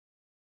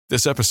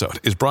This episode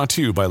is brought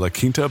to you by La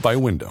Quinta by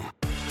Wyndham.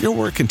 Your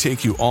work can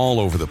take you all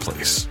over the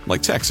place,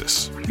 like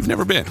Texas. You've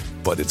never been,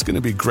 but it's going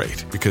to be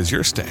great because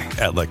you're staying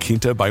at La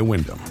Quinta by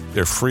Wyndham.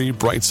 Their free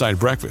Bright Side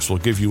breakfast will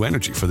give you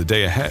energy for the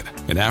day ahead.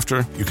 And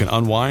after, you can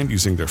unwind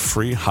using their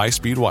free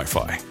high-speed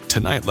Wi-Fi.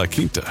 Tonight, La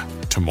Quinta.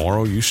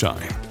 Tomorrow, you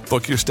shine.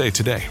 Book your stay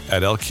today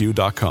at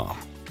LQ.com.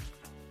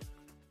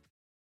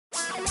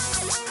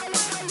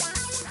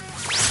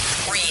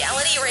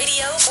 Reality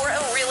radio for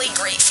a really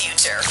great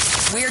future.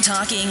 We're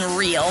talking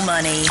real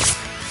money.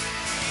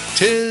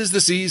 'Tis the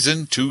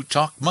season to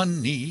talk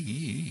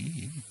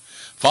money.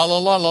 Fa la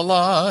la la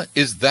la.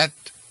 Is that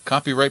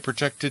copyright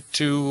protected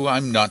too?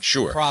 I'm not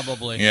sure.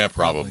 Probably. Yeah,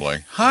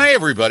 probably. Hi,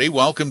 everybody.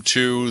 Welcome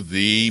to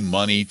the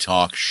Money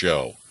Talk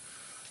Show.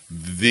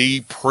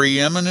 The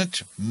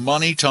preeminent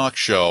money talk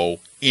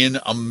show in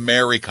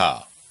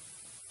America.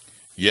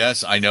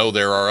 Yes, I know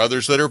there are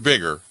others that are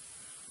bigger,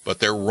 but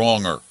they're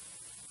wronger.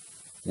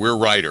 We're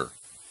righter.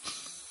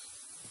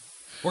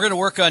 We're going to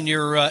work on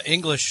your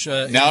English.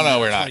 No,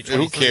 we're not.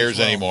 Who cares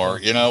anymore?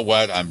 You know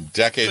what? I'm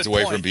decades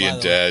away from being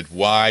dead.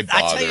 Why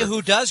bother? I tell you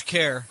who does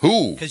care.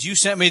 Who? Because you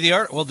sent me the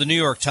article. Well, the New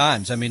York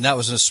Times. I mean, that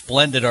was a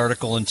splendid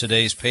article in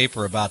today's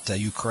paper about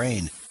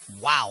Ukraine.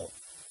 Wow.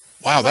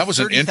 Wow, that was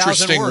an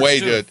interesting way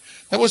too.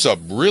 that was a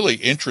really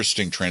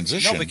interesting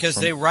transition. No, because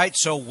they write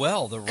so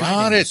well. The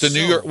got it. The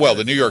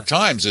New York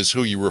Times is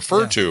who you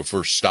refer to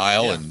for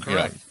style and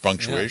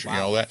punctuation,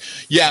 wow. That.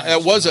 Yeah,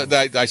 it was.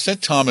 I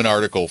sent Tom an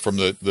article from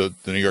the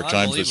New York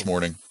Times this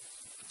morning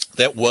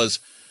that was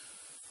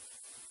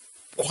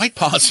quite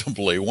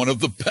possibly one of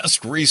the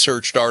best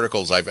researched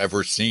articles I've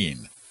ever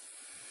seen.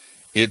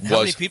 How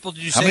many people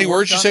did you say? How many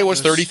words did you say it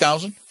was?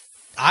 30,000?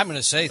 I'm going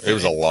to say 30. It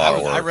was a lot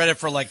of work. I read it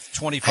for like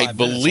 25 minutes. I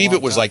believe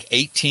it was like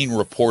 18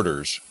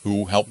 reporters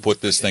who helped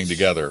put this thing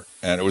together,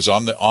 and it was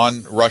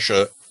on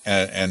Russia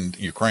and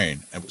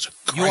Ukraine. It was a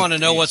great You want to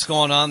know piece. what's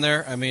going on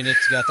there? I mean,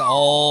 it's got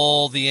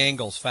all the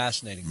angles.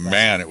 Fascinating.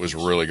 Man, it was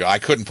really good. I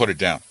couldn't put it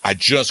down. I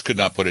just could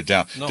not put it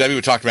down. No. Debbie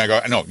would talk to me. I go,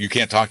 no, you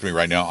can't talk to me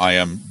right now. I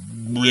am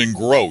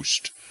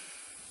engrossed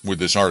with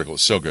this article.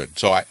 It's so good.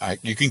 So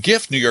you can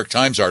gift New York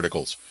Times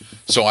articles.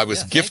 So I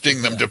was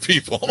gifting them to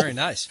people. Very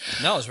nice.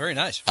 No, it was very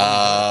nice. So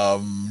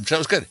that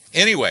was good.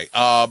 Anyway,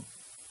 we're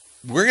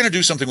going to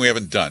do something we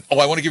haven't done. Oh,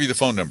 I want to give you the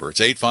phone number.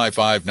 It's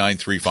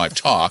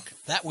 855-935-TALK.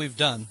 That we've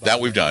done.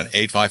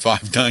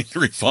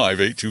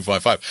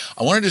 855-935-8255.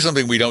 I want to do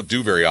something we don't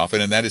do very often,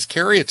 and that is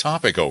carry a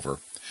topic over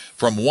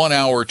from 1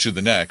 hour to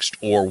the next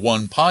or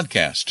one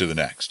podcast to the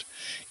next.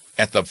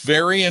 At the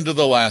very end of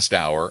the last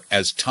hour,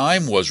 as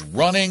time was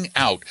running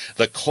out,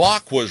 the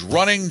clock was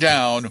running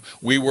down,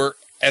 we were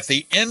at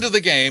the end of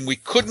the game. We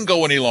couldn't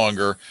go any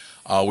longer.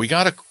 We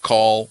got a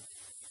call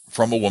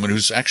from a woman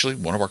who's actually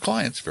one of our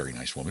clients, very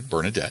nice woman,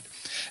 Bernadette,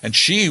 and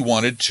she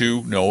wanted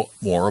to know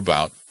more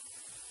about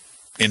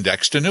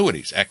indexed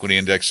annuities, equity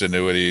indexed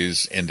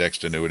annuities,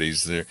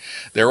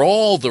 They're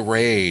all the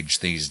rage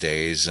these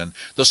days, and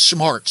the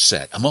smart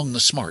set, among the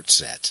smart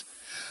set.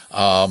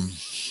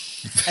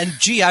 And,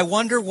 gee, I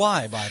wonder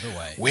why, by the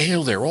way.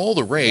 Well, they're all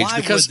the rage.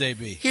 Why because would they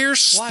be?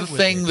 Here's the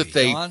thing that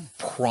they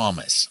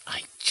promise.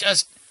 I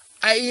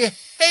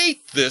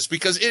hate this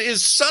because it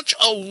is such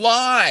a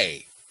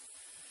lie.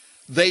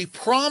 They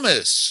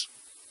promise.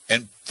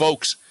 And,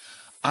 folks,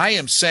 I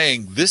am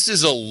saying this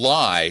is a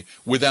lie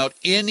without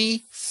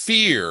any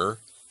fear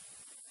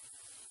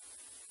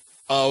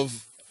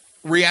of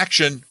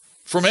reaction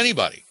from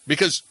anybody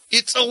because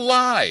it's a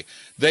lie.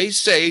 They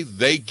say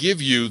they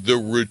give you the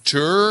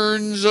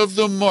returns of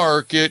the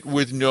market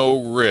with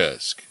no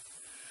risk.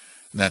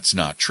 That's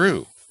not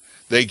true.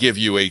 They give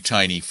you a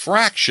tiny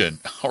fraction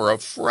or a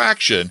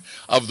fraction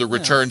of the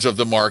returns of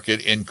the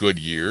market in good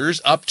years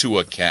up to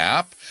a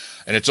cap,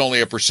 and it's only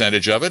a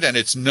percentage of it, and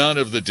it's none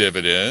of the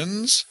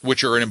dividends,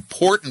 which are an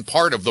important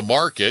part of the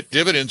market.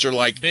 Dividends are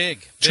like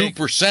big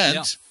 2%.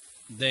 Yeah,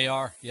 they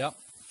are, yep.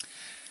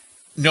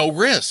 No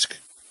risk.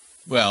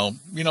 Well,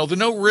 the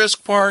no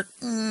risk part,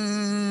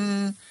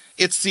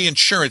 it's the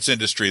insurance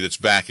industry that's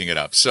backing it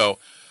up. So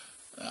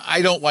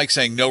I don't like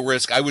saying no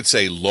risk. I would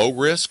say low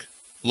risk,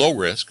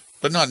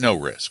 but not no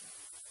risk.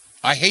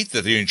 I hate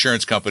that the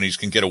insurance companies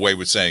can get away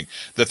with saying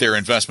that their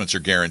investments are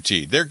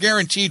guaranteed. They're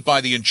guaranteed by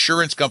the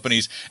insurance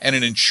companies and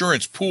an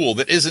insurance pool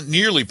that isn't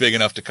nearly big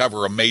enough to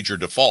cover a major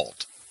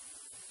default.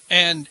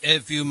 And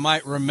if you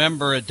might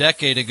remember, a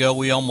decade ago,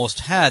 we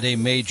almost had a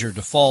major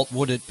default.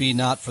 Would it be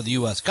not for the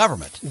U.S.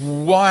 government?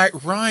 Why?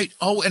 Right.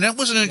 Oh, and that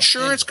was an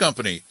insurance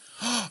company.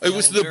 It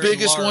was the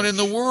biggest one in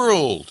the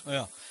world.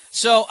 Yeah.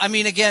 So, I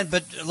mean, again,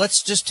 but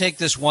let's just take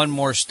this one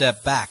more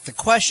step back. The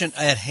question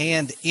at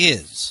hand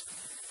is,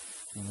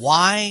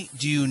 why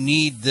do you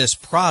need this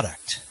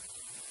product?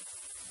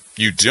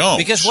 You don't.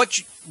 Because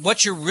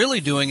what you're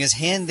really doing is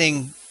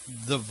handing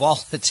the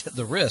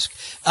risk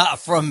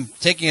from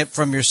taking it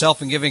from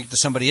yourself and giving it to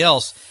somebody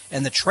else.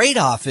 And the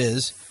trade-off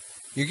is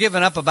you're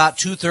giving up about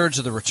 2/3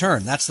 of the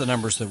return. That's the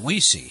numbers that we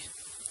see.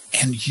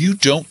 And you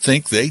don't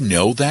think they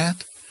know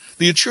that?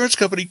 The insurance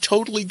company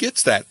totally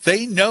gets that.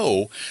 They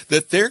know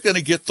that they're going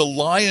to get the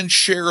lion's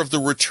share of the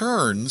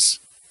returns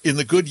in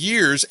the good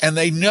years, and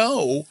they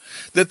know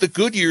that the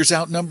good years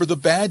outnumber the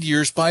bad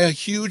years by a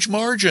huge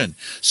margin.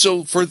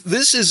 So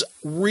this is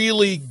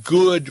really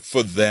good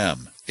for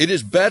them. It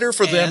is better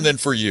for them than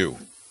for you.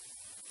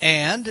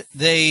 And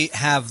they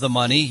have the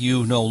money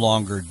you no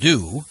longer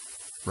do,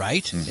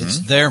 right? Mm-hmm. It's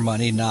their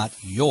money, not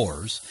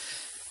yours.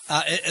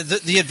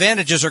 The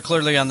advantages are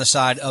clearly on the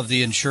side of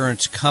the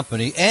insurance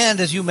company. And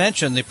as you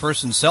mentioned, the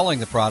person selling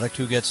the product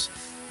who gets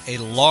a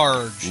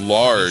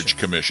large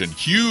commission,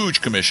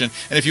 huge commission.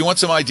 And if you want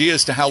some idea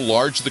as to how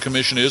large the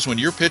commission is, when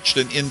you're pitched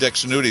an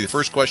index annuity, the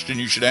first question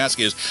you should ask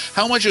is,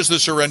 how much is the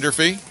surrender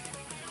fee?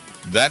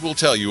 That will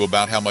tell you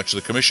about how much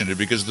the commission is,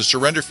 because the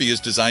surrender fee is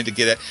designed to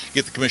get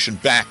the commission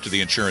back to the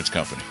insurance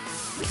company.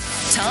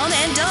 Tom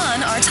and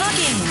Don are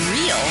talking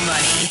real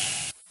money.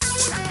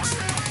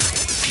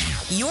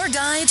 Your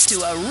guides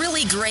to a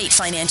really great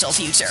financial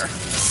future.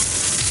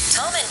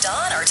 Tom and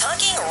Don are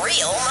talking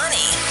real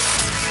money.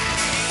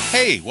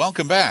 Hey,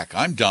 welcome back.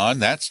 I'm Don.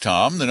 That's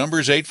Tom. The number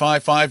is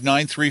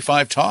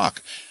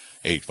 855-935-TALK.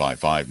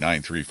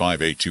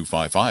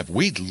 855-935-8255.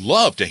 We'd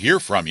love to hear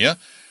from you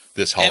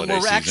this holiday season.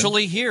 And we're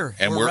actually here.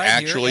 And we're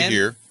actually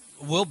here.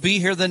 We'll be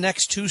here the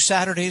next 2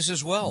 Saturdays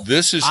as well.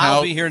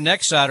 I'll be here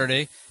next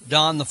Saturday,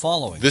 Don the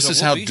following. This is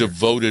how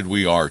devoted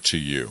we are to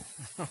you.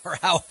 Or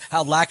how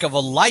lack of a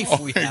life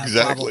we have.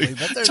 Exactly.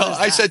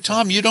 I said,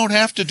 Tom, you don't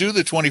have to do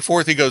the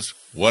 24th. He goes,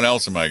 what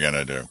else am I going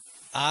to do?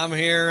 I'm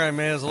here. I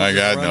may as well. I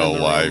got no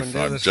life.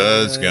 I'm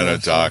just going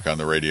to talk on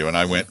the radio. And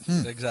I went,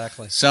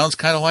 exactly. Sounds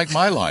kind of like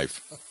my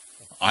life.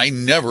 I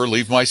never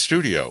leave my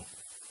studio.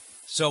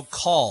 So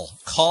call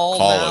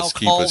now, us,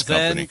 keep us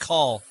company.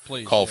 Call,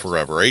 please. Call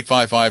forever.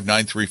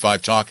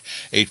 855-935-TALK,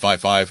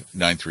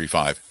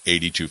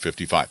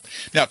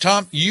 855-935-8255. Now,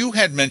 Tom, you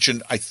had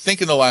mentioned, I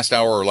think in the last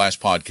hour or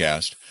last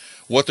podcast,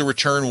 what the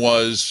return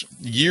was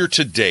year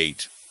to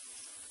date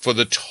for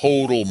the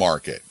total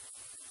market.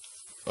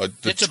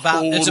 It's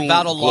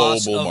about a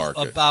loss of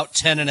about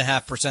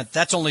 10.5%.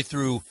 That's only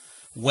through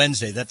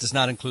Wednesday. That does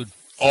not include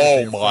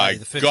Thursday or Friday,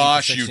 the 15th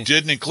gosh, and 16th, you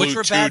didn't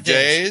include 2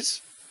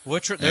 days? They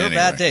were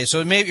bad days.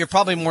 So you're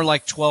probably more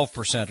like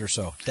 12% or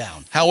so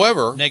down.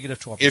 However, negative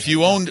 12%. If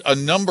you owned a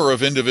number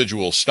of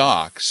individual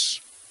stocks,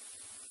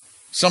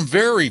 some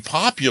very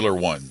popular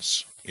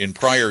ones in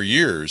prior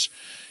years,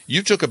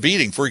 you took a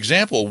beating. For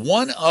example,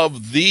 one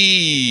of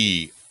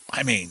the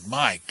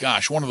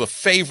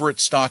favorite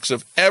stocks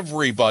of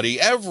everybody,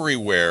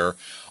 everywhere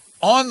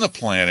on the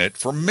planet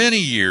for many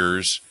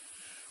years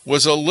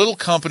was a little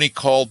company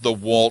called the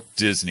Walt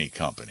Disney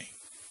Company.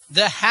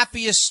 The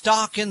happiest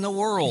stock in the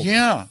world.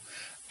 Yeah.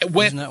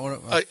 Isn't that what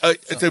it was?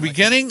 At the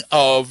beginning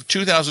of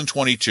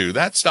 2022,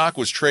 that stock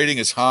was trading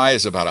as high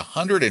as about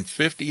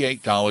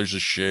 $158 a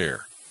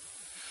share.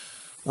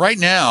 Right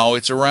now,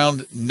 it's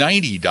around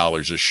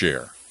 $90 a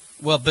share.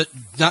 Well, but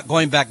not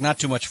going back not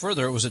too much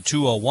further, it was at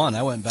 201.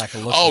 I went back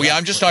and looked. Oh, yeah,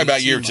 I'm just talking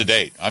about year to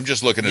date. I'm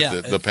just looking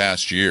at the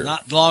past year.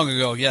 Not long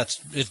ago,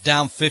 it's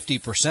down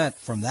 50%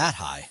 from that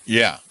high.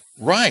 Yeah,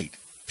 right.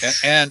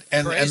 And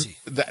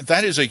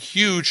that is a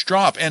huge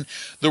drop. And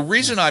the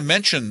reason I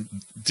mention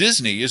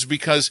Disney is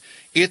because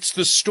it's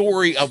the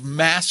story of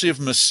massive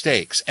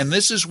mistakes. And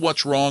this is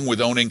what's wrong with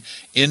owning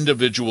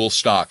individual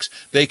stocks.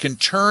 They can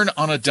turn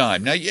on a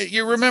dime. Now,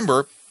 you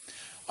remember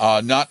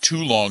not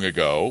too long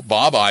ago,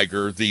 Bob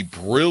Iger, the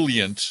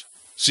brilliant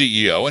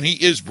CEO, and he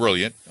is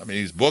brilliant. I mean,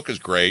 his book is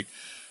great.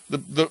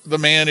 The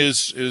man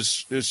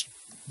is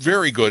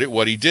very good at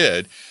what he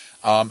did.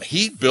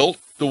 He built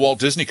the Walt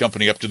Disney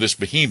Company up to this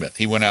behemoth.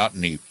 He went out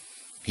and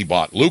he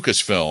bought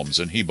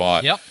Lucasfilms, and he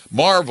bought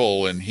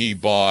Marvel, and he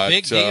bought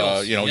big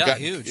deals.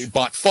 Huge. He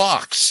bought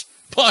Fox.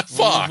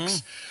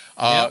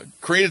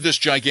 Created this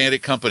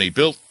gigantic company,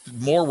 built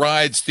more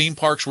rides. Theme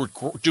parks were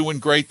doing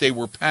great. They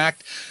were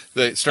packed.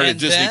 They started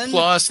Disney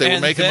Plus. They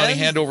were making money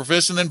hand over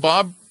fist. And then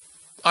Bob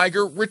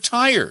Iger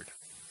retired.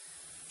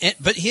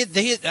 But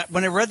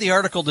when I read the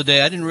article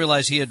today, I didn't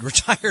realize he had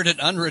retired and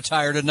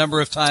unretired a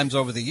number of times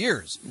over the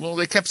years. Well,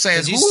 they kept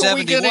saying, who are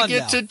we going to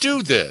get to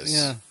do this?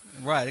 Yeah,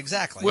 right,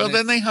 exactly. Well,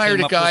 then they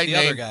hired a guy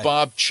named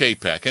Bob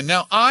Chapek. And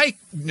now I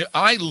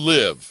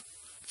live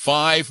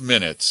 5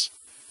 minutes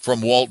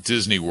from Walt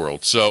Disney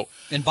World. So,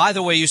 and by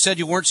the way, you said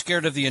you weren't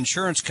scared of the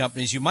insurance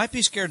companies. You might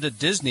be scared that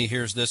Disney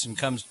hears this and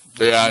comes.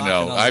 Yeah, I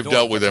know. I've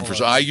dealt with them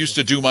I used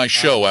to do my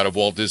show out of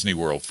Walt Disney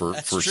World for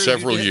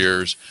several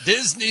years.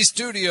 Disney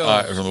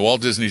Studios. From the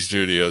Walt Disney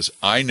Studios.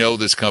 I know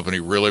this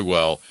company really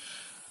well.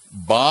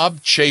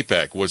 Bob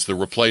Chapek was the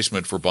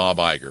replacement for Bob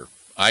Iger.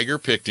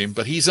 Iger picked him,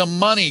 but he's a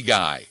money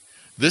guy.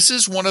 This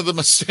is one of the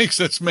mistakes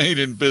that's made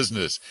in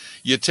business.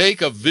 You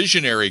take a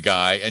visionary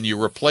guy and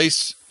you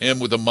replace him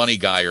with a money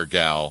guy or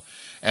gal,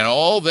 and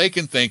all they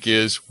can think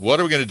is, what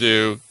are we going to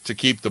do to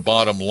keep the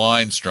bottom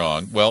line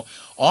strong? Well,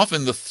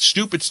 often the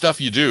stupid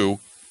stuff you do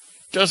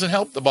doesn't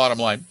help the bottom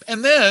line.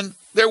 And then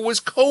there was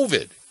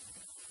COVID.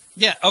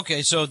 Yeah,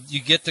 okay, so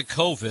you get the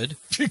COVID.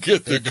 You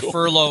get the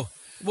furlough.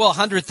 Well,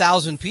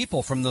 100,000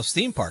 people from those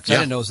theme parks. Yeah. I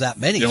didn't know it was that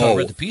many until I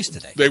read the piece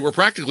today. They were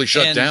practically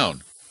shut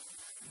down.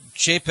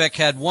 Chapek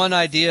had one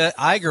idea.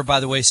 Iger, by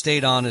the way,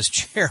 stayed on as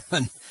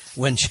chairman.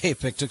 when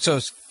Chapek took. So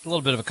it's a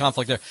little bit of a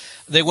conflict there.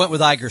 They went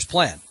with Iger's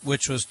plan,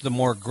 which was the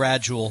more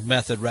gradual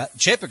method.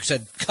 Chapek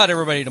said, cut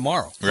everybody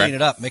tomorrow, clean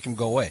it up, make them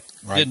go away.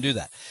 Right. Didn't do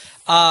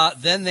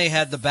that. Then they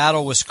had the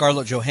battle with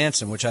Scarlett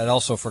Johansson, which I'd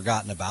also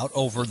forgotten about,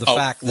 over the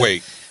fact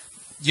that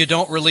you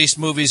don't release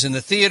movies in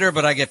the theater,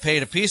 but I get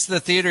paid a piece of the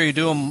theater. You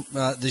do them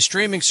the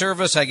streaming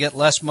service, I get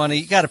less money.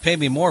 You got to pay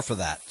me more for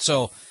that.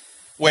 So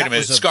wait a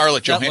minute,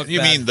 Scarlett Johansson.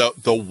 You mean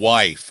the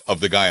wife of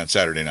the guy on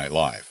Saturday Night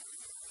Live,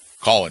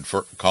 Colin?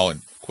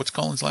 What's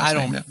Colin's last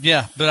name now?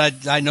 Yeah,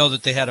 but I know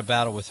that they had a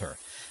battle with her.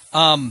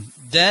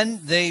 Then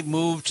they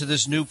moved to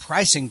this new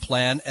pricing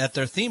plan at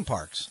their theme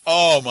parks.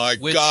 Oh my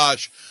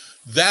gosh,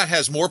 that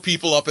has more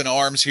people up in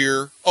arms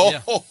here. Oh,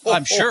 yeah,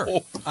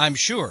 I'm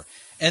sure.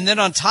 And then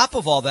on top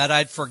of all that,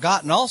 I'd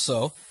forgotten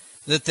also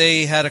that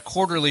they had a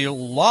quarterly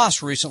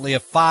loss recently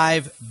of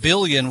 $5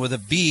 billion with a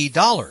B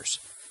dollars.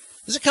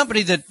 This is a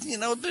company that,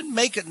 been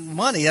making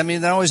money. I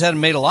mean, they always hadn't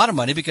made a lot of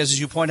money because,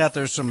 as you point out,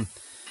 there's some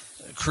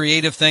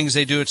creative things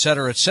they do, et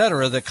cetera,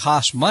 that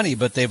cost money,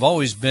 but they've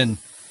always been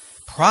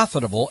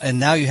profitable. And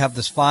now you have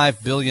this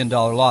 $5 billion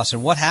loss.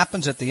 And what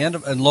happens at the end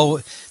of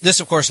this,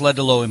 of course, led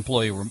to low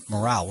employee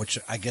morale, which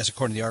I guess,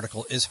 according to the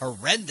article, is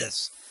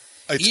horrendous.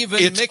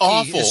 Even Mickey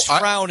awful. is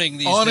frowning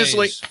these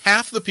honestly, days.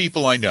 half the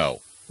people I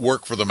know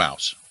work for the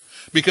mouse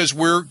because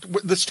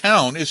this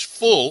town is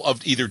full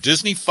of either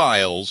Disney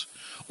files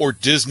or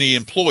Disney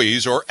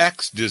employees or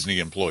ex-Disney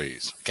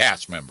employees,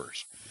 cast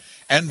members.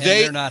 And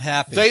they're not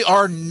happy. They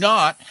are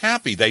not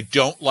happy. They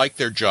don't like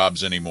their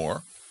jobs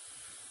anymore.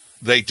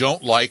 They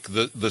don't like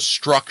the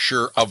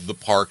structure of the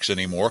parks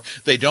anymore.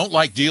 They don't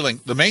like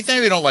the main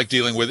thing they don't like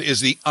dealing with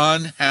is the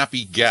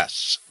unhappy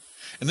guests.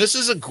 And this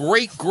is a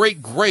great,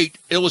 great, great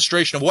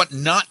illustration of what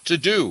not to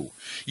do.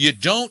 You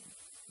don't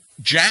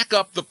jack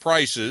up the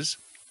prices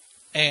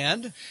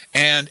and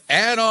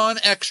add on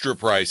extra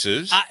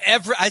prices.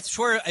 I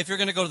swear, if you're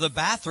going to go to the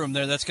bathroom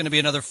there, that's going to be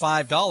another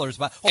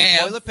 $5.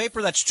 Toilet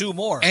paper, that's $2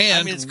 more.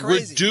 And it's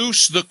crazy.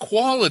 Reduce the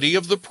quality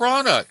of the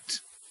product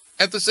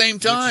at the same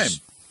time. Which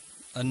is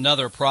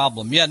another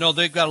problem. Yeah, no,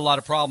 they've got a lot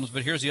of problems.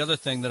 But here's the other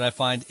thing that I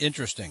find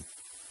interesting.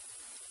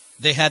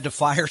 They had to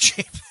fire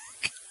Chapek.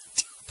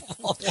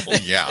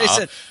 Yeah. They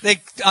said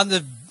on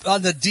the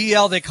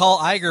DL they call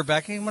Iger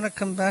back. Hey, you want to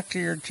come back to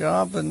your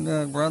job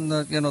and run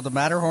the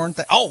Matterhorn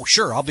thing? Oh,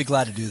 sure, I'll be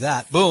glad to do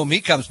that. Boom,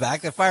 he comes back.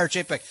 They fire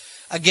Chapek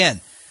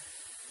again.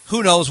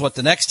 Who knows what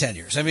the next 10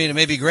 years? I mean, it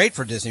may be great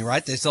for Disney,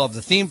 right? They still have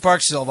the theme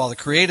parks, still have all the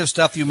creative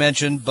stuff you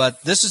mentioned,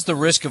 but this is the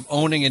risk of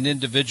owning an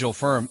individual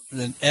firm,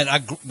 and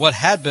what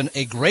had been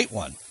a great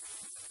one,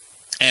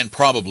 and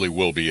probably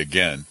will be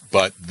again.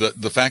 But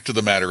the fact of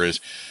the matter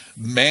is,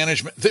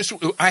 management.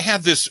 I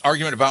had this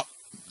argument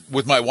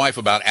with my wife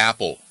about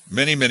Apple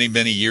many, many,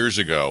 many years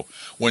ago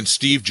when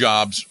Steve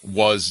Jobs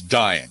was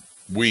dying.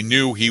 We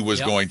knew he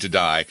was going to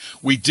die.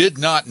 We did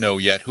not know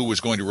yet who was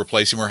going to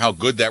replace him or how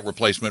good that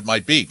replacement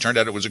might be. Turned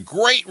out it was a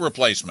great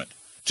replacement.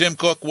 Tim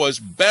Cook was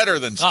better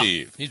than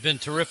Steve. He's been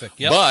terrific.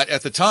 Yep. But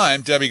at the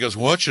time, Debbie goes,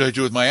 what should I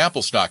do with my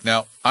Apple stock?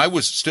 Now,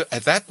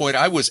 at that point,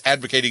 I was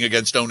advocating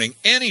against owning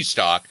any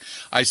stock.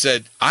 I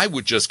said, I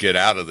would just get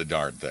out of the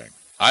darn thing.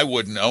 I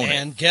wouldn't own it.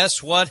 And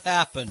guess what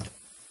happened?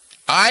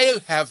 I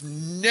have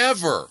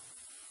never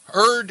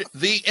heard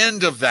the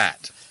end of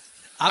that.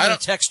 I'm going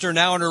to text her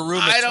now in her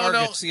room at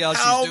Target, see how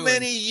she's doing. How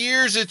many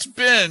years it's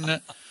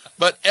been,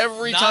 but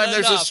every time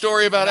there's a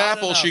story about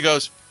Apple, she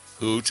goes,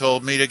 who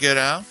told me to get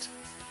out?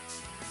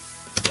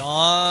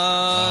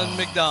 Don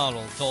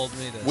McDonald told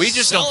me this. We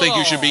just don't think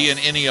you should be in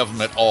any of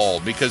them at all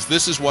because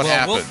this is what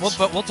happens.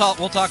 But we'll talk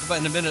about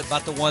in a minute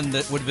about the one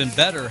that would have been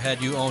better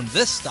had you owned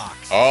this stock.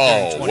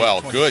 Oh,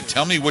 well, good.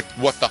 Tell me what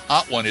the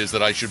hot one is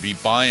that I should be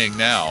buying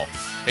now.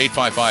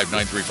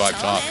 855-935-TALK.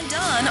 Tom and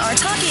Don are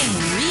talking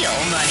real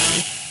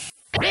money.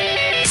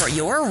 For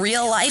your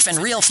real life and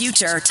real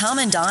future, Tom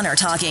and Don are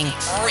talking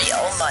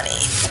real money.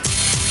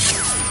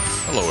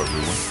 Hello,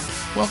 everyone.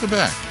 Welcome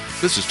back.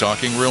 This is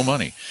Talking Real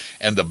Money.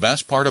 And the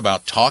best part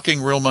about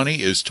talking real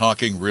money is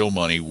talking real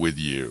money with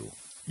you.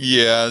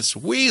 Yes,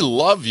 we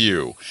love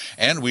you,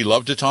 and we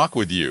love to talk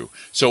with you.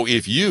 So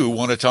if you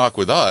want to talk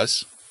with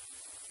us,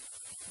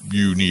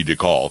 you need to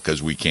call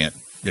because we can't,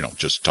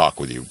 just talk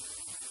with you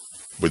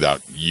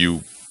without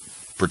you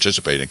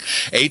participating.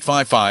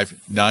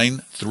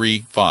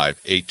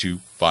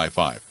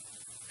 855-935-8255.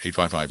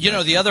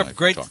 855. The other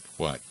great...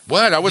 What?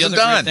 I wasn't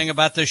done. Great thing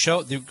about this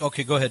show...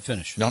 Okay, go ahead,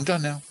 finish. No, I'm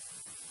done now.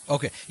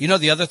 Okay.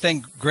 The other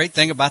great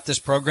thing about this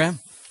program?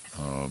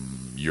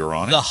 You're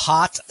on it? The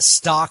hot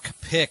stock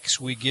picks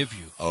we give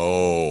you.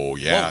 Oh,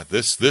 yeah.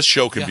 Whoa. This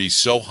show can be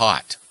so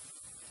hot.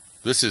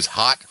 This is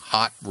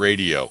hot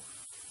radio.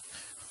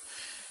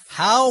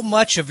 How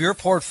much of your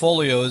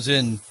portfolio is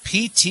in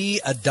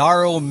PT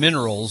Adaro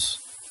Minerals,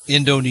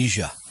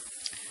 Indonesia?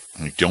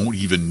 I don't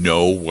even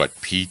know what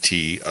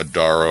PT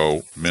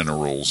Adaro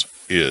Minerals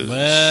is.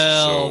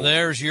 Well,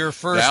 there's your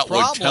first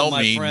problem, that would tell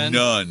me friend.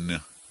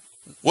 None.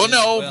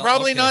 Well,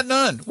 probably not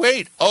none.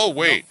 Wait.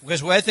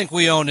 Because I think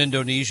we own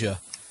Indonesia.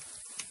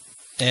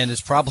 and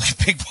it's probably a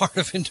big part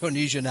of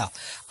Indonesia now.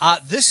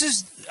 This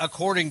is,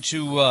 according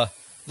to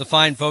the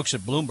fine folks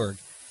at Bloomberg,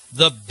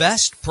 the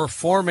best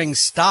performing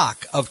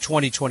stock of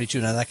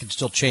 2022. Now, that could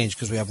still change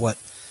because we have,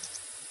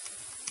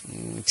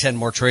 10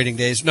 more trading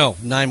days? No,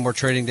 9 more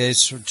trading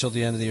days until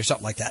the end of the year,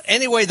 something like that.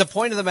 Anyway, the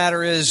point of the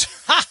matter is,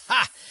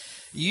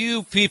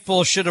 you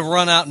people should have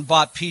run out and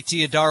bought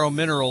PT Adaro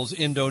Minerals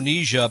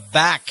Indonesia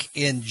back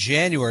in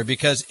January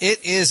because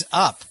it is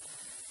up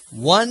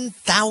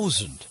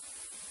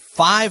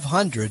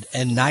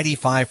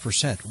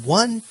 1,595%.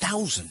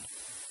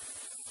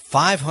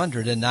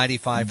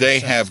 1,595%. They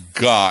have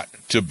got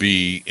to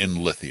be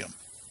in lithium.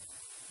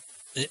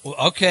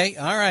 Okay,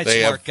 all right,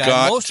 they smart have guy.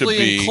 got Mostly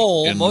to be in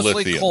coal, mostly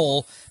lithium.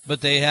 coal,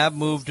 but they have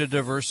moved to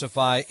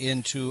diversify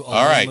into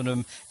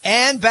aluminum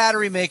and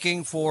battery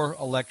making for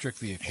electric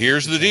vehicles.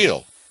 Here's the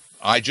deal.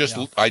 I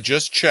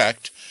just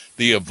checked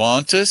the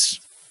Avantis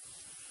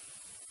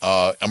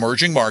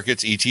Emerging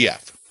Markets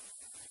ETF.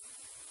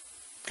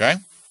 Okay?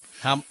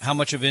 How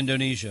much of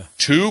Indonesia?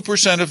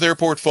 2% of their There you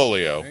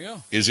portfolio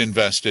go. is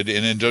invested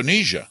in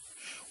Indonesia,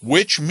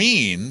 which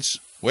means,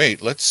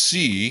 wait, let's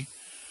see.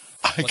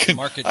 What the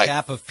market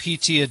cap of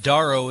PT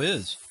Adaro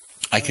is.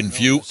 I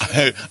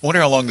wonder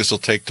how long this will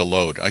take to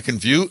load. I can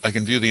view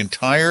the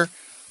entire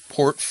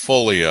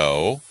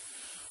portfolio.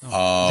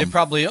 They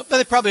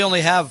probably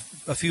only have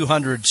a few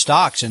hundred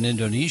stocks in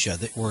Indonesia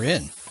that we're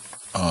in.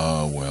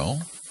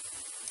 Well.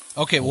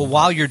 Okay, well,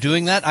 while you're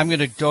doing that, I'm going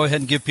to go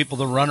ahead and give people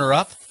the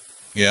runner-up.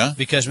 Yeah.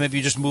 Because maybe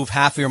you just move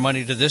half of your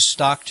money to this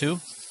stock,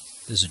 too.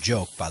 This is a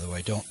joke, by the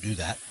way. Don't do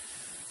that.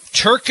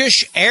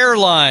 Turkish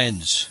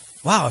Airlines.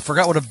 Wow, I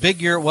forgot what a big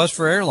year it was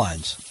for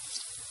airlines.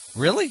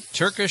 Really?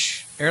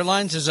 Turkish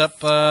Airlines is up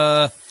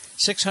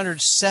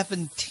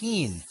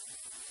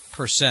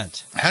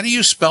 617%. How do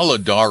you spell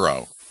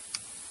Adaro?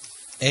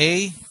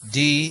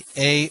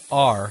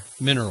 ADAR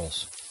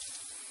Minerals.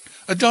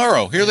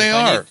 Adaro. Here they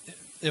are.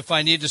 If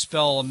I need to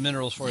spell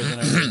minerals for you, then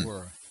I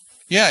will.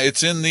 Yeah, its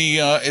symbol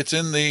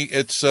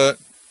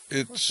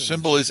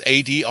is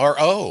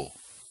ADRO.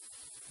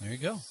 There you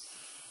go.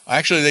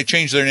 Actually, they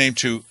changed their name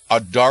to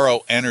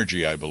Adaro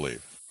Energy, I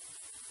believe.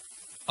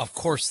 Of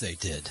course they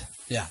did.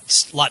 Yeah,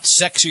 it's a lot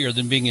sexier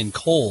than being in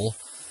coal.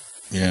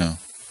 Yeah,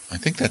 I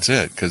think that's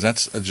it. Because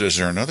is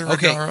there another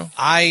Adaro?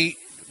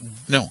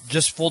 No.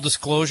 Just full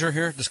disclosure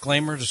here,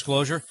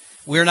 disclosure.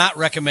 We're not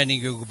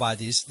recommending you go buy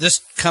these.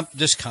 This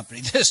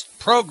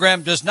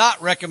program does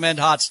not recommend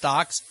hot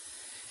stocks.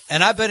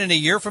 And I bet in a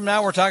year from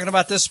now, we're talking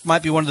about this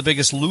might be one of the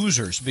biggest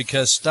losers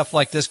because stuff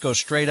like this goes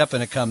straight up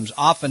and it comes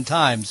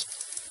oftentimes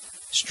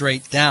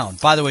straight down.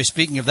 By the way,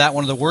 speaking of that,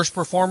 one of the worst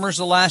performers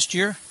of last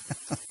year,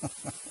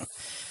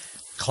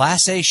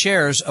 Class A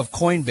shares of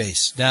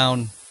Coinbase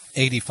down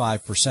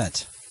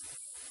 85%.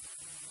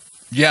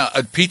 Yeah,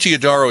 PT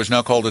Adaro is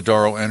now called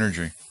Adaro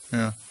Energy.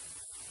 Yeah.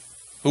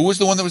 Who was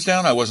the one that was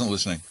down? I wasn't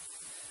listening.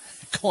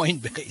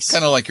 Coinbase.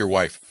 Kind of like your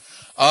wife.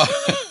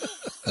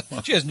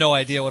 She has no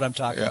idea what I'm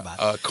talking about.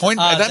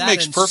 That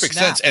makes perfect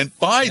Snap. sense. And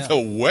by the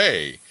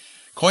way,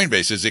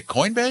 Coinbase, is it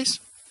Coinbase?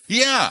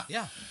 Yeah.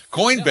 Yeah.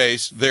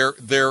 Coinbase,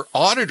 their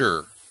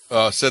auditor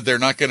said they're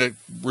not going to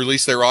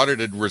release their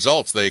audited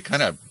results. They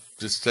kind of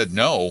just said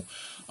no.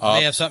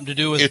 May have something to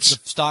do with the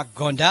stock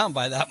going down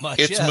by that much.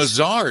 It's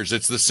Mazars.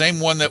 It's the same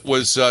one that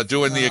was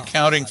doing the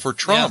accounting for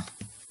Trump. Yeah.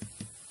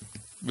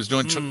 Was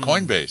doing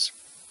Coinbase.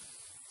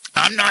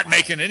 I'm not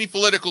making any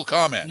political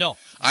comment. No.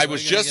 I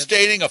was just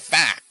stating a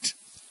fact.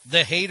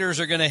 The haters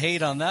are going to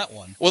hate on that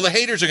one. Well, the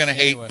haters are going to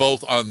hate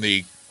both on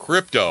the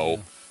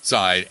crypto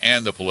side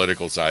and the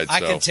political side. I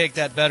can take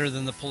that better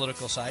than the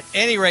political side.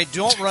 Any rate,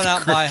 don't run out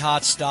and buy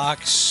hot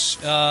stocks.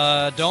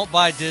 Don't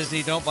buy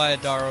Disney. Don't buy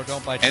Adaro.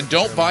 Don't buy and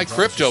don't buy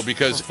crypto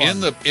because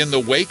in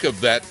the wake of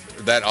that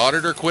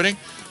auditor quitting,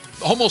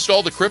 almost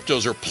all the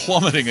cryptos are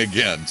plummeting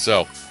again.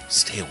 So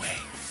stay away.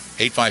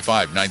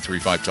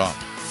 855-935-TALK.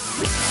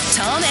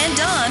 Tom and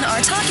Don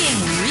are talking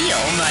real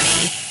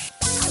money.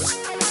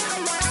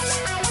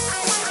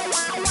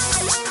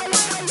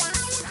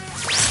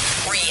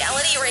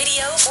 Reality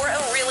radio for a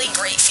really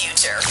great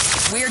future.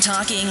 We're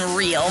talking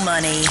real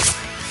money.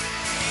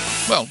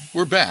 Well,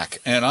 we're back,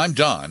 and I'm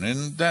Don,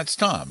 and that's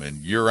Tom,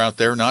 and you're out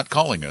there not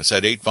calling us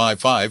at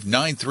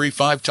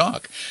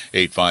 855-935-TALK,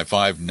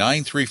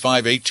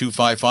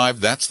 855-935-8255.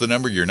 That's the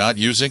number you're not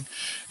using,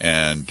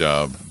 and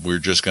we're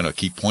just going to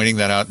keep pointing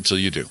that out until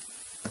you do.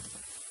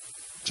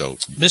 So,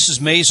 Mrs.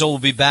 Maisel will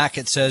be back,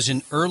 it says,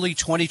 in early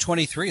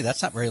 2023.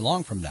 That's not very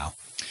long from now.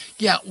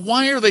 Yeah,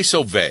 why are they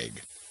so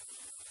vague?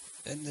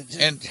 And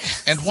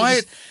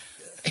why...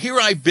 Here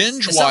I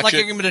binge watch it. It's not like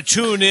I'm going to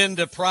tune in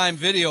to Prime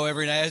Video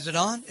every night. Is it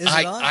on?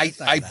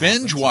 I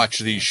binge watch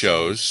these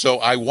shows, so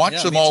I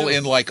watch them all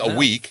in like a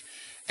week,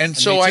 and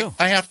so I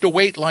have to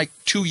wait like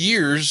 2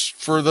 years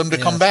for them to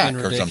come back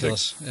or something.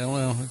 Yeah,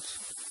 well, the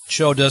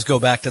show does go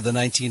back to the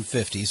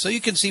 1950s, so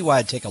you can see why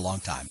it'd take a long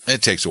time.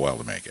 It takes a while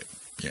to make it.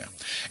 Yeah.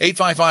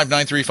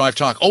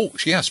 855-935-TALK. Oh,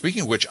 yeah,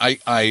 speaking of which,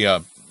 I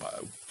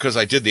because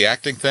I did the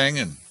acting thing,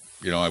 and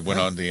I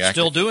went on the acting.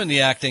 Still doing the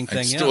acting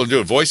thing, Still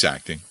doing voice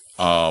acting.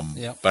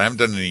 But I haven't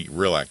done any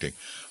real acting.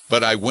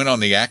 But I went on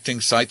the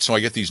acting site, so I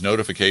get these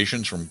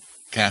notifications from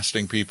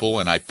casting people,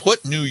 and I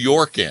put New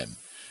York in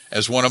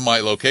as one of my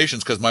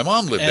locations because my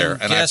mom lived there,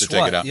 and I have to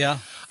take it out. Yeah.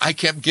 I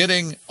kept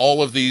getting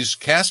all of these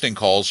casting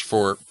calls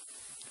for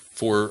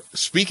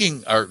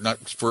speaking, or not,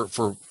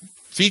 for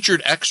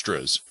featured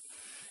extras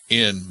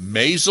in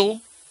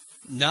Maisel.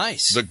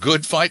 Nice. The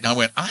Good Fight. And I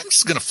went, I'm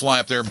just going to fly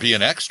up there and be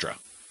an extra.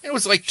 It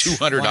was like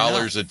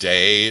 $200 a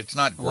day. It's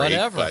not great,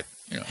 Whatever. but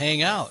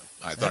hang out.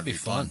 I thought That'd be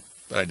fun.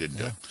 But I didn't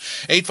do it.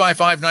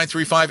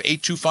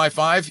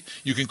 855-935-8255.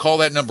 You can call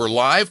that number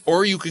live,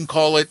 or you can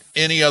call it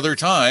any other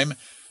time.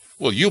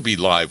 Well, you'll be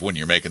live when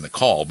you're making the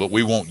call, but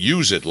we won't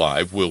use it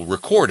live. We'll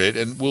record it,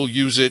 and we'll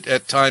use it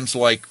at times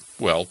like,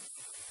 well,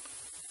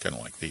 kind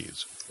of like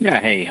these. Yeah,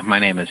 hey, my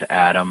name is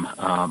Adam.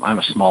 I'm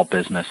a small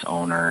business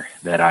owner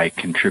that I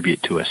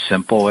contribute to a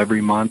Simple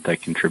every month. I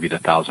contribute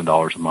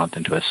 $1,000 a month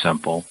into a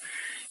Simple.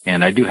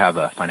 And I do have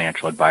a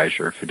financial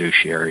advisor,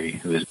 fiduciary,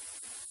 who is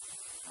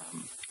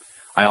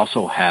I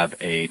also have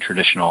a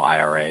traditional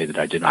IRA that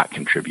I did not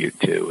contribute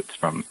to. It's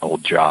from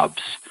old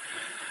jobs.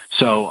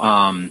 So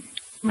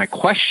my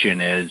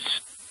question is,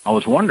 I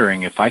was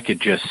wondering if I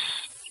could just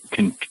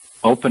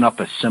open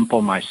up a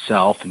Simple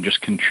myself and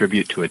just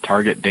contribute to a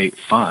target date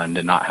fund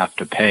and not have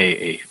to pay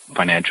a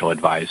financial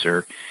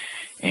advisor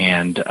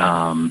and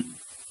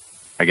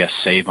I guess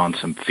save on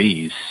some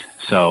fees.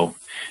 So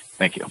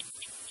thank you.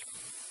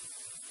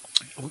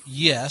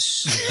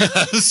 Yes.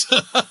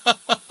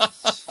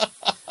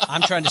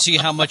 I'm trying to see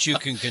how much you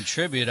can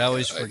contribute. I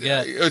always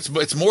forget.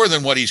 It's more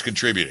than what he's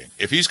contributing.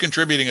 If he's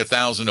contributing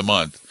 $1,000 a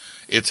month,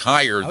 it's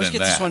higher than that. I always get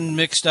this one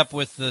mixed up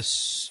with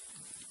this.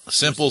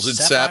 Simples and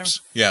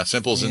SEPs. Yeah,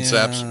 Simples and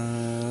SEPs.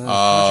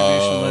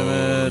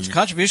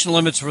 Contribution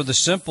limits for the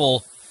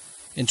Simple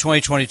in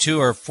 2022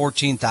 are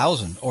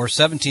 $14,000 or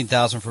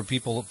 $17,000 for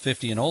people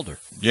 50 and older.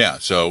 Yeah,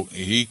 so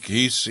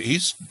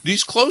he's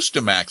close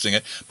to maxing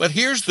it. But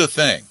here's the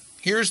thing.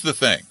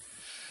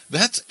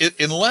 That's it,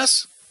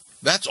 unless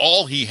that's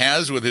all he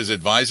has with his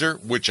advisor,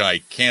 which I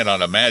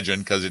cannot imagine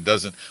because it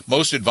doesn't.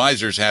 Most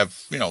advisors have,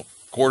 $250,000,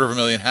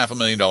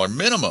 $500,000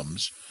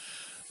 minimums.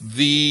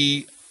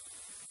 The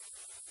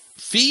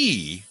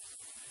fee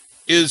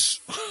is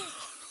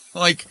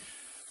like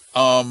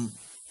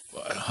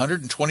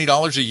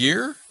 $120 a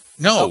year?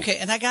 No. Okay,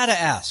 and I got to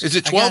ask. Is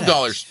it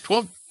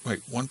 $12?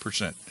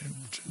 1%.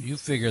 You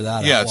figure that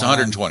out. Yeah, it's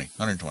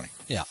 $120.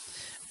 Yeah.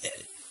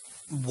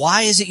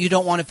 Why is it you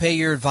don't want to pay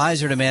your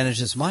advisor to manage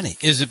this money?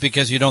 Is it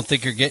because you don't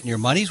think you're getting your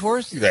money's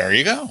worth? There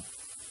you go.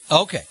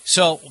 Okay,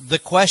 so the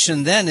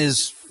question then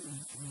is,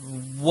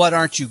 what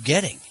aren't you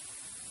getting?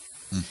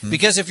 Mm-hmm.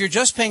 Because if you're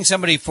just paying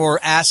somebody for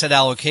asset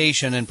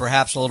allocation and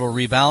perhaps a little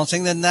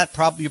rebalancing, then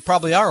you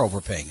probably are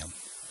overpaying them.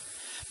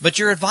 But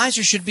your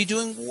advisor should be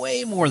doing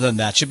way more than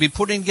that. Should be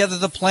putting together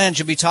the plan.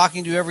 Should be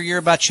talking to you every year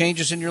about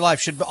changes in your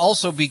life. Should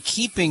also be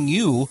keeping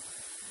you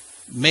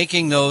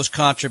making those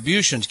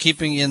contributions,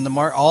 keeping in the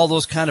all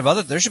those kind of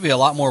other. There should be a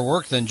lot more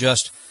work than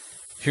just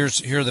here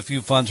are the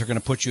few funds we're going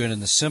to put you in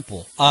the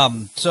Simple.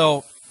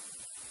 So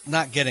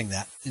not getting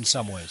that in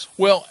some ways.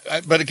 Well,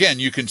 but again,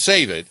 you can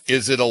save it.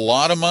 Is it a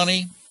lot of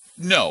money?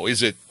 No.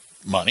 Is it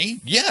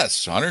money?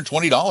 Yes.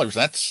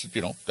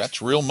 $120.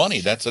 That's real money.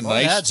 That's a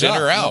nice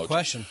dinner out. No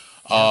question.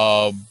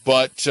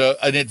 But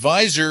an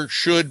advisor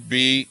should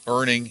be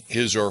earning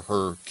his or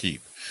her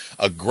keep.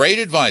 A great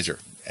advisor,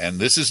 and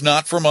this is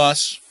not from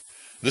us.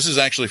 This is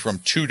actually from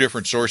two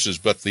different sources,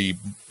 but the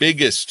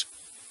biggest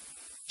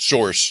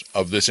source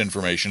of this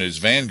information is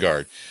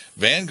Vanguard.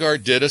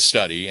 Vanguard did a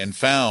study and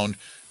found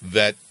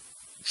that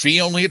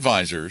fee-only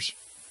advisors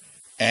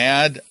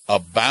add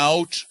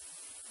about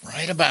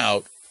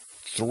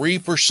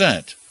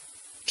 3%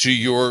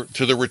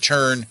 to the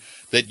return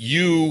that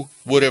you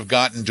would have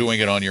gotten doing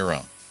it on your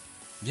own.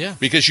 Yeah.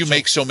 Because you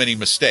make so many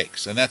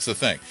mistakes, and that's the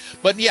thing.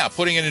 But yeah,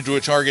 putting it into a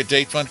target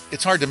date fund,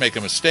 it's hard to make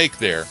a mistake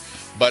there.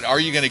 But are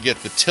you going to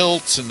get the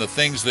tilts and the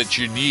things that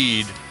you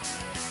need?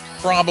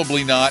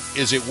 Probably not.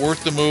 Is it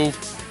worth the move?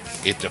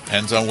 It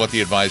depends on what the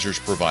advisor's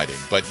providing.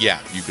 But yeah,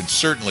 you can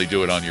certainly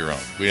do it on your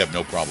own. We have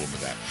no problem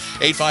with that.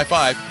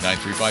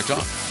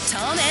 855-935-TALK.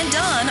 Tom and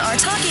Don are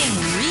talking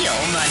real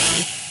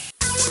money.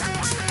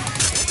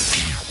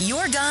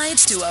 Your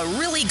guides to a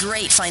really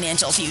great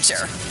financial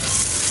future.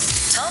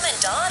 Tom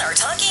and Don are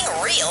talking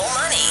real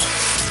money.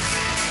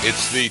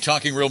 It's the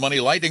Talking Real Money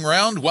lightning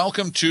round.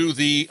 Welcome to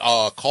the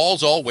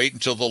calls. I'll wait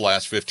until the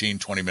last 15,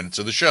 20 minutes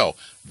of the show.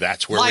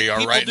 That's where we are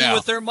right now. People do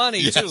with their money,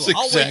 yes, too.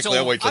 Exactly.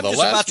 I'll wait till the last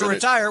minute. I'm just about to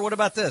retire. What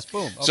about this?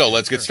 Boom. Okay, so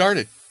let's get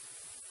started.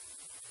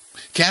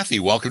 Kathy,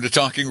 welcome to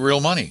Talking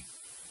Real Money.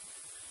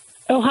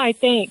 Oh, hi.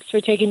 Thanks for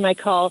taking my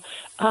call.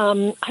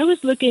 I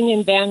was looking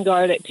in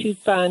Vanguard at two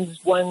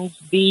funds. One's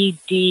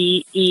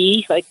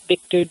VDE, like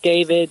Victor,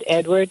 David,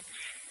 Edward.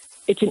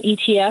 It's an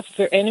ETF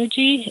for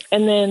energy.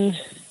 And then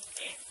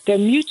their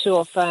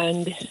mutual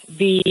fund,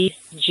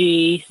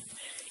 VGENX.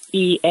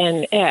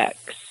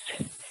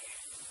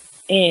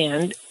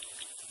 And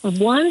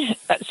one,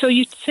 so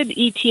you said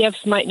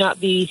ETFs might not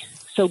be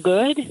so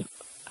good?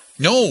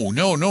 No.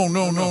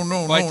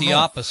 Quite the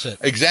opposite.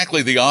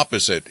 Exactly the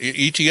opposite.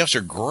 ETFs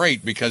are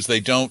great because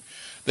they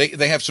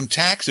have some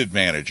tax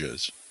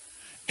advantages,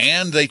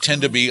 and they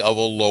tend to be of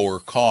a lower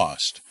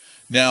cost.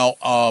 Now,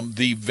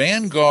 the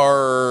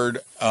Vanguard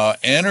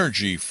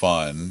Energy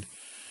Fund,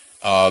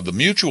 the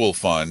mutual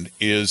fund,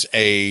 is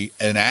an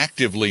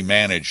actively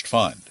managed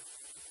fund.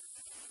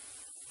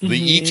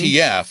 The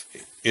ETF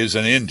is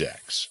an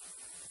index.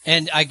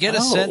 And I get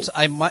a sense,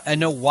 I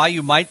know why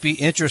you might be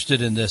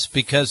interested in this,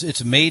 because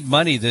it's made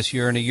money this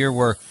year in a year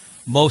where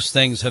most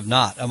things have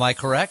not. Am I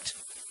correct?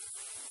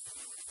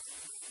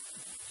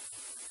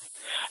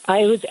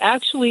 I was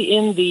actually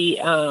in the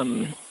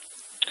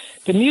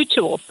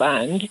mutual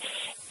fund,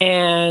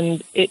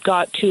 and it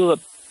got to a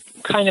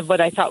kind of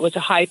what I thought was a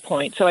high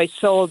point. So I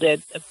sold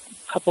it a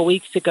couple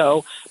weeks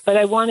ago, but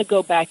I want to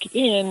go back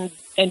in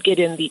and get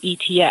in the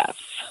ETF.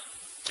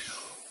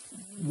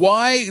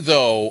 Why,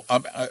 though?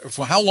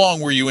 For how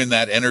long were you in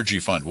that energy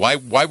fund? Why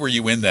were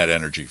you in that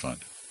energy fund?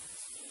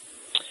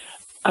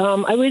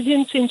 I was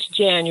in since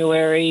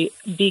January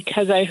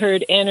because I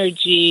heard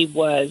energy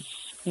was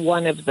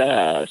one of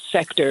the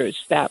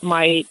sectors that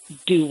might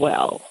do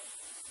well.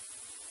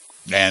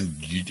 And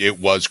it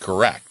was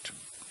correct.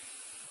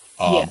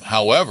 Yes.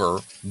 However,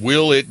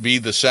 will it be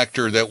the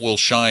sector that will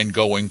shine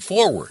going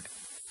forward?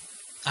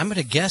 I'm going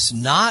to guess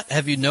not.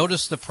 Have you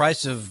noticed the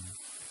price of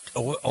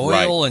oil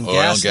Right. and Oil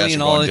gasoline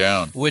and all gas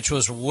down. which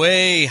was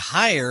way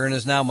higher and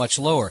is now much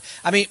lower?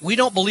 I mean, we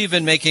don't believe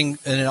in making,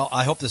 and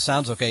I hope this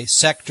sounds okay,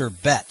 sector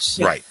bets.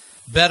 Right.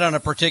 Bet on a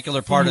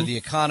particular part of the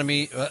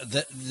economy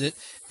that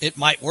it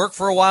might work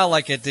for a while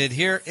like it did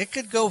here. It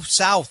could go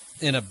south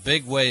in a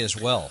big way as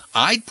well.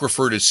 I'd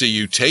prefer to see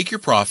you take your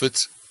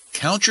profits,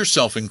 count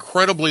yourself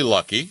incredibly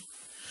lucky,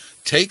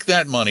 take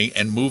that money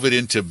and move it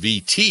into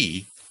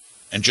VT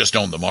and just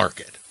own the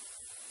market.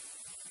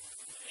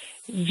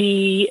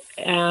 VT,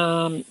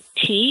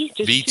 just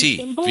two VT.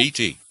 symbols?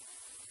 VT.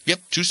 Yep,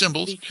 two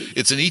symbols. VT.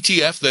 It's an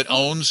ETF that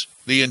owns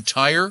the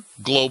entire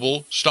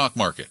global stock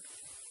market.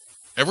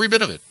 Every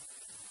bit of it.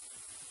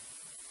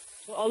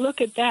 Well, I'll look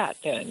at that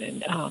then.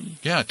 And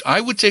Yeah, I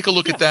would take a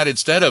look at that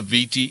instead of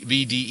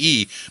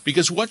VDE,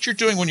 because what you're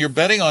doing when you're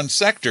betting on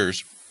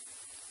sectors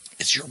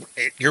is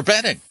you're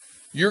betting.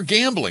 You're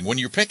gambling. When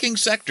you're picking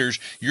sectors,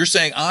 you're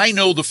saying, I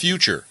know the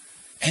future.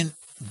 And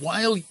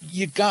while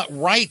you got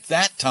right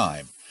that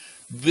time,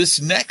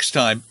 this next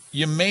time,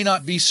 you may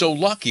not be so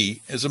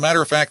lucky. As a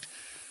matter of fact,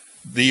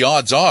 the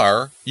odds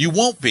are you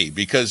won't be,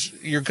 because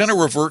you're going to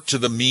revert to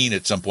the mean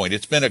at some point.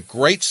 It's been a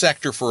great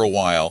sector for a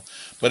while,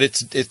 but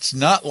it's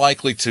not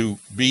likely to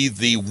be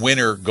the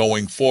winner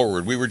going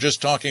forward. We were just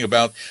talking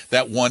about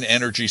that one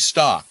energy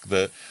stock,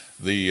 the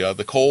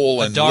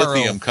coal and Adaro.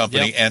 lithium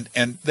company, Yep.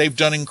 and they've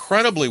done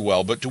incredibly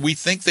well. But do we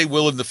think they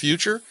will in the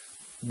future?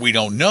 We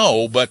don't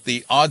know, but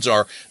the odds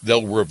are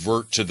they'll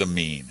revert to the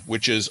mean,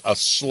 which is a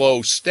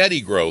slow, steady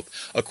growth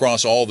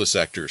across all the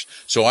sectors.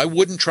 So I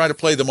wouldn't try to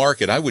play the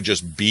market. I would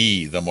just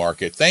be the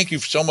market. Thank you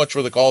so much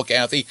for the call,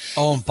 Kathy.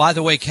 Oh, and by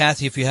the way,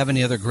 Kathy, if you have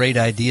any other great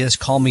ideas,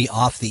 call me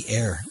off the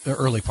air the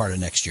early part of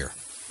next year.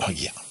 Oh,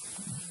 yeah.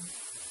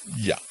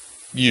 Yeah.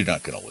 You're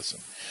not going to listen.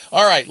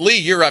 All right, Lee,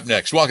 you're up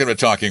next. Welcome to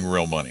Talking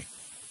Real Money.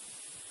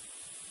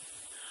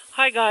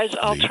 Hi, guys.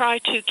 I'll try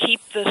to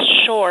keep this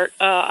short.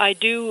 I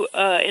do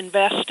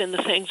invest in the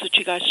things that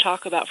you guys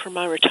talk about for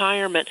my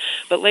retirement,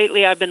 but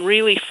lately I've been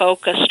really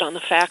focused on the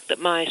fact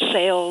that my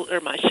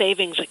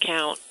savings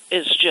account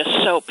is just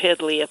so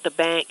piddly at the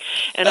bank.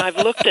 And I've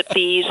looked at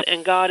these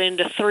and got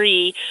into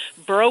 3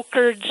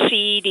 brokered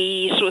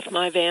CDs with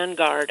my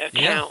Vanguard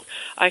account. Yeah.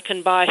 I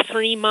can buy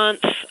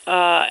 3-month.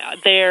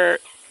 They're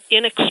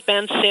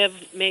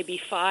inexpensive,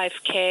 maybe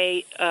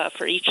 $5,000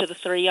 for each of the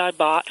 3 I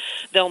bought.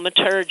 They'll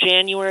mature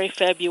January,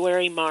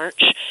 February,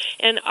 March.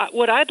 And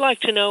what I'd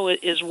like to know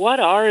is what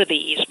are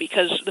these?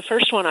 Because the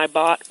first one I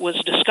bought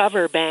was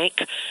Discover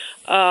Bank,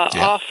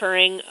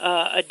 offering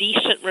a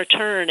decent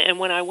return. And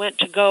when I went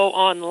to go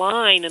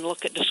online and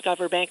look at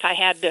Discover Bank, I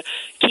had to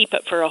keep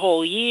it for a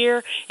whole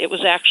year. It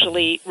was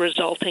actually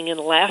resulting in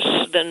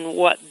less than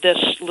what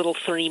this little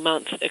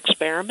 3-month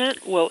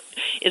experiment. Well,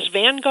 is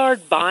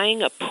Vanguard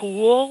buying a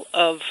pool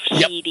of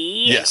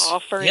CD and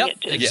offering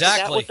it to? Exactly. Is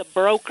that what the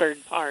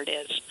brokered part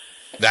is?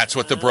 That's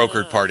what the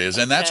brokered part is.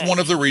 And that's one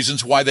of the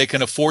reasons why they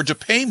can afford to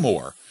pay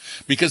more,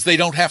 because they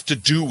don't have to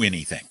do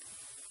anything.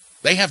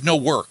 They have no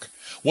work.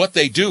 What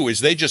they do is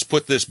they just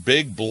put this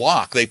big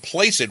block, they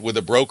place it with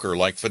a broker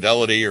like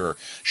Fidelity or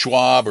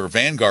Schwab or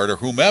Vanguard or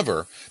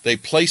whomever. They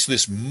place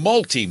this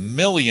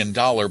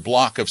multi-million-dollar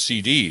block of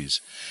CDs,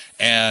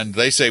 and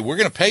they say, we're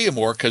going to pay you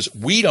more because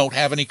we don't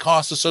have any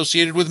costs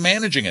associated with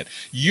managing it.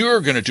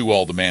 You're going to do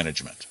all the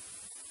management.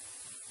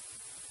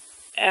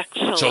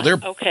 Excellent. So they're,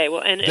 okay,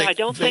 well, and I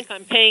don't think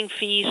I'm paying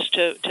fees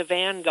to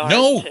Vanguard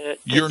to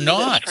you're do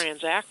not. this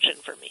transaction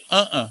for me.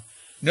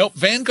 Nope,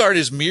 Vanguard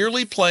is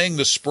merely playing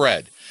the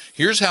spread.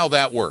 Here's how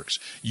that works.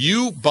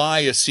 You buy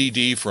a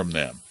CD from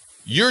them.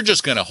 You're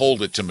just going to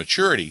hold it to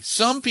maturity.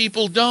 Some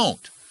people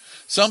don't.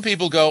 Some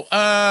people go,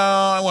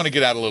 I want to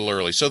get out a little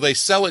early. So they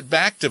sell it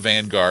back to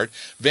Vanguard.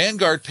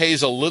 Vanguard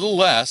pays a little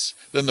less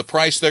than the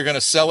price they're going to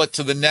sell it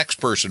to the next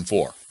person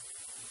for.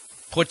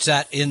 Puts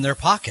that in their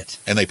pocket.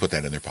 And they put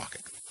that in their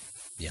pocket.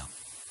 Yeah.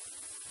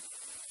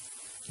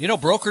 You know,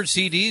 brokered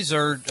CDs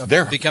are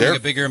becoming a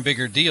bigger and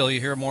bigger deal. You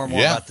hear more and more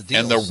about the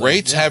deals. And the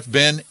rates have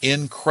been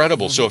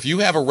incredible. Mm-hmm. So if you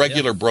have a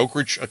regular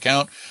brokerage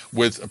account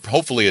with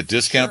hopefully a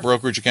discount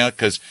brokerage account,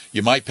 because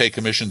you might pay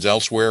commissions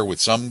elsewhere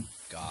with some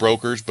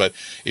brokers, but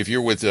if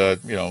you're with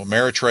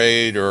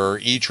Ameritrade or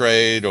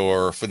E-Trade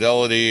or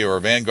Fidelity or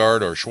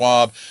Vanguard or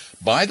Schwab,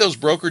 buy those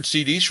brokered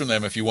CDs from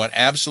them if you want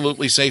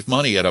absolutely safe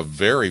money at a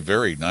very,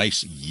 very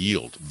nice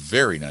yield.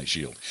 Very nice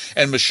yield.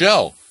 And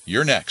Michelle,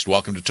 you're next.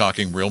 Welcome to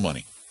Talking Real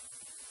Money.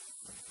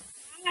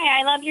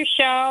 Hi, I love your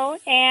show,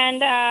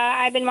 and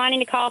I've been wanting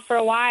to call for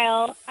a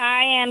while.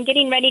 I am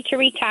getting ready to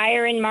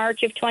retire in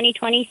March of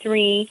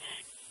 2023,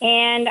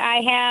 and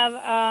I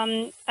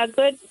have a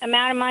good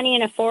amount of money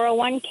in a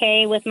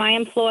 401k with my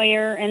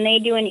employer, and they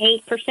do an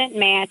 8%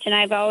 match, and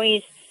I've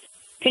always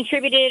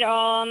contributed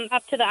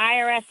up to the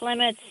IRS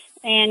limits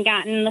and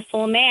gotten the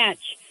full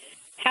match.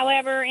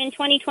 However, in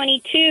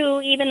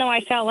 2022, even though I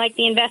felt like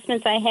the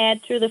investments I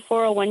had through the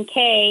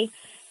 401k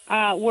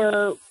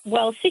were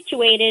well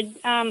situated,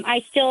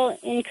 I still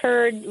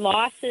incurred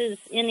losses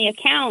in the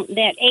account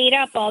that ate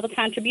up all the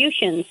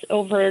contributions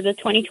over the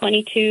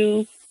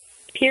 2022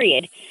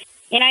 period.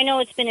 And I know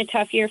it's been a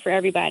tough year for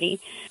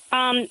everybody.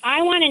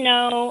 I want to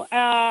know,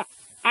 I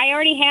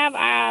already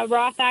have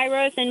Roth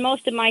IRAs, and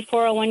most of my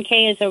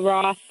 401k is a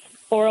Roth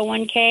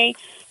 401k,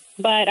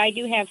 but I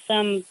do have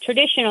some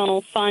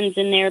traditional funds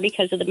in there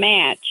because of the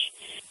match.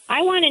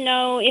 I want to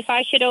know if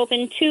I should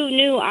open 2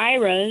 new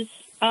IRAs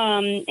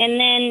and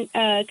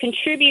then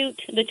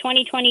contribute the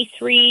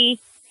 2023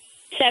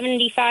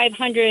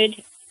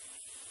 $7,500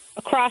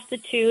 across the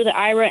 2, the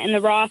IRA and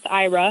the Roth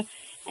IRA,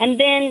 and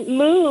then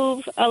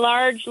move a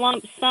large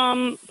lump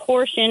sum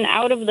portion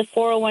out of the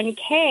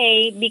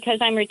 401k because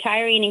I'm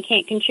retiring and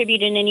can't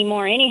contribute it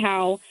anymore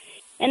anyhow,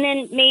 and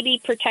then maybe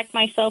protect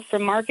myself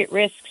from market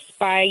risks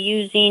by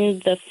using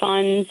the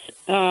funds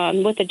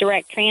with a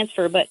direct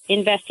transfer, but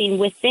investing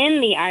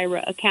within the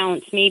IRA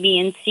accounts, maybe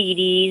in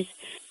CDs,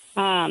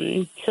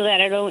 so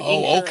that I don't.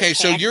 Oh, okay.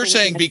 So you're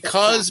saying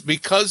because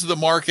the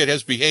market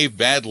has behaved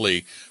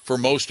badly for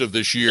most of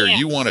this year,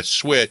 you want to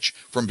switch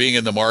from being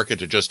in the market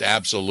to just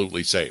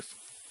absolutely safe.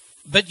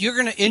 But you're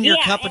going to, in your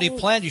company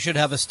plan, you should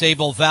have a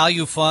stable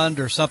value fund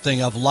or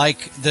something of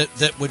like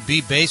that would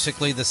be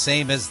basically the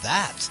same as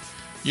that.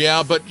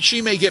 Yeah, but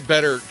she may get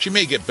better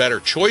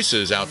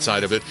choices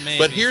outside of it. Maybe.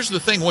 But here's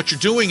the thing. What you're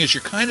doing is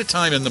you're kind of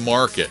timing the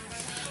market.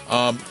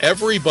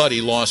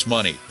 Everybody lost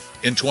money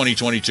in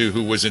 2022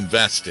 who was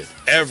invested.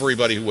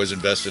 Everybody who was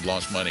invested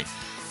lost money.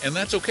 And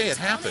that's okay. It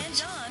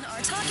happens. Tom and Don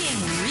are talking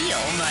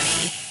real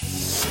money.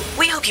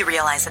 We hope you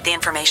realize that the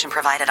information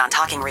provided on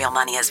Talking Real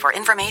Money is for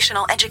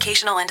informational,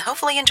 educational, and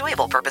hopefully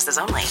enjoyable purposes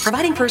only.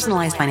 Providing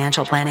personalized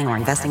financial planning or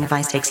investing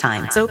advice takes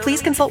time, so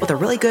please consult with a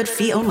really good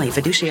fee-only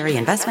fiduciary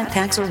investment,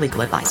 tax, or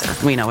legal advisor.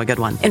 We know a good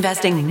one.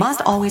 Investing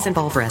must always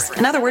involve risk.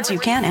 In other words, you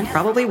can and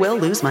probably will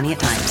lose money at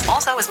times.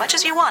 Also, as much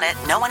as you want it,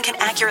 no one can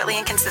accurately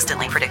and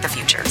consistently predict the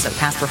future, so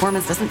past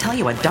performance doesn't tell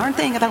you a darn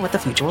thing about what the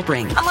future will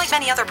bring. Unlike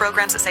many other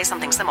programs that say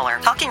something similar,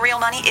 Talking Real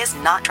Money is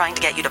not trying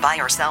to get you to buy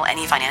or sell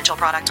any financial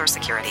products or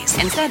securities.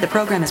 Instead, the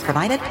program is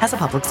provided as a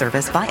public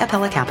service by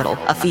Apella Capital,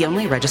 a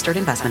fee-only registered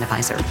investment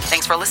advisor.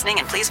 Thanks for listening,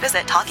 and please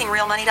visit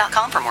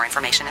TalkingRealMoney.com for more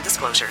information and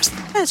disclosures.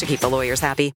 And to keep the lawyers happy.